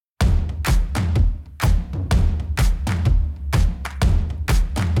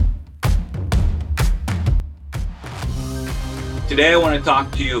Today I want to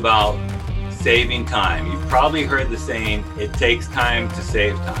talk to you about saving time. You've probably heard the saying, it takes time to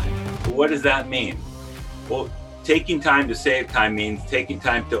save time. But what does that mean? Well, taking time to save time means taking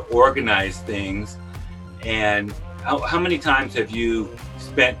time to organize things. And how many times have you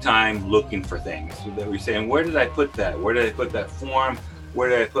spent time looking for things that we're saying, where did I put that? Where did I put that form? Where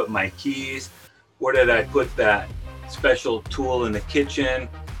did I put my keys? Where did I put that special tool in the kitchen?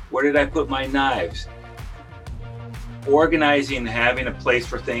 Where did I put my knives? Organizing, having a place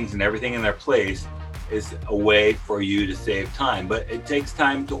for things and everything in their place is a way for you to save time, but it takes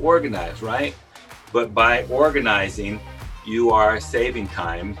time to organize, right? But by organizing, you are saving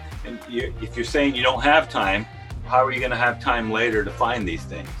time. And if you're saying you don't have time, how are you going to have time later to find these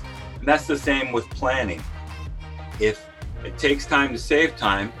things? And that's the same with planning. If it takes time to save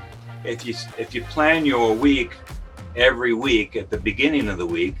time, if you plan your week every week at the beginning of the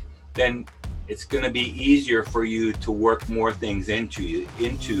week, then it's going to be easier for you to work more things into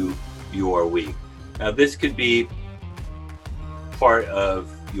your week. Now, this could be part of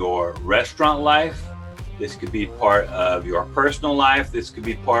your restaurant life. This could be part of your personal life. This could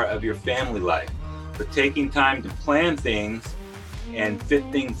be part of your family life. But taking time to plan things and fit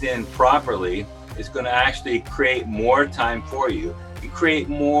things in properly is going to actually create more time for you and create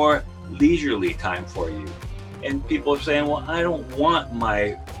more leisurely time for you. And people are saying, well, I don't want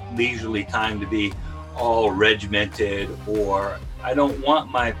my leisurely time to be all regimented, or I don't want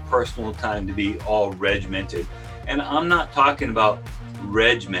my personal time to be all regimented. And I'm not talking about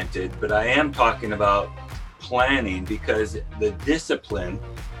regimented, but I am talking about planning, because the discipline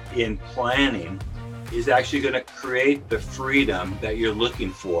in planning is actually going to create the freedom that you're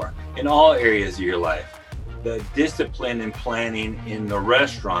looking for in all areas of your life. The discipline in planning in the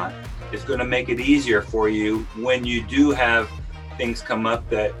restaurant is going to make it easier for you when you do have things come up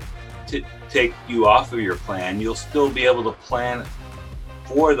that to take you off of your plan. You'll still be able to plan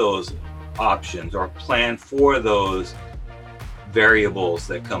for those options or plan for those variables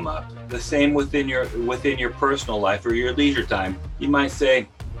that come up. The same within your personal life or your leisure time. You might say,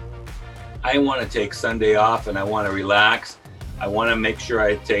 I want to take Sunday off and I want to relax. I want to make sure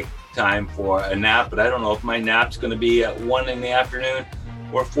I take time for a nap, but I don't know if my nap's going to be at 1 in the afternoon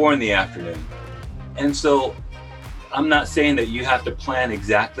or 4 in the afternoon. And so I'm not saying that you have to plan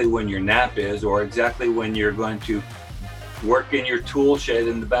exactly when your nap is or exactly when you're going to work in your tool shed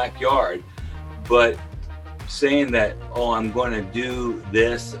in the backyard, but saying that, oh, I'm going to do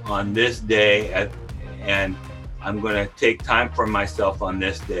this on this day and I'm going to take time for myself on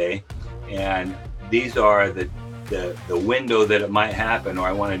this day, and these are the window that it might happen, or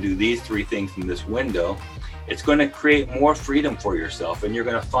I want to do these 3 things in this window. It's going to create more freedom for yourself, and you're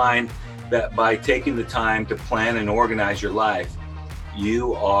going to find that by taking the time to plan and organize your life,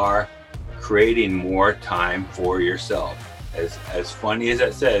 you are creating more time for yourself. As funny as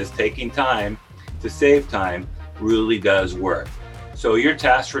that says, taking time to save time really does work. So your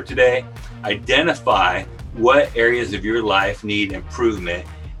task for today, identify what areas of your life need improvement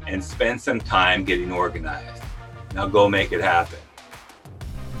and spend some time getting organized. Now go make it happen.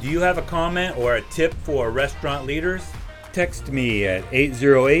 Do you have a comment or a tip for restaurant leaders? Text me at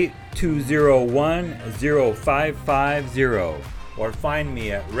 808-201-0550 or find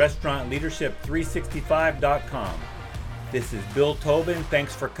me at restaurantleadership365.com. This is Bill Tobin.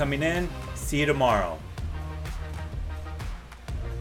 Thanks for coming in. See you tomorrow.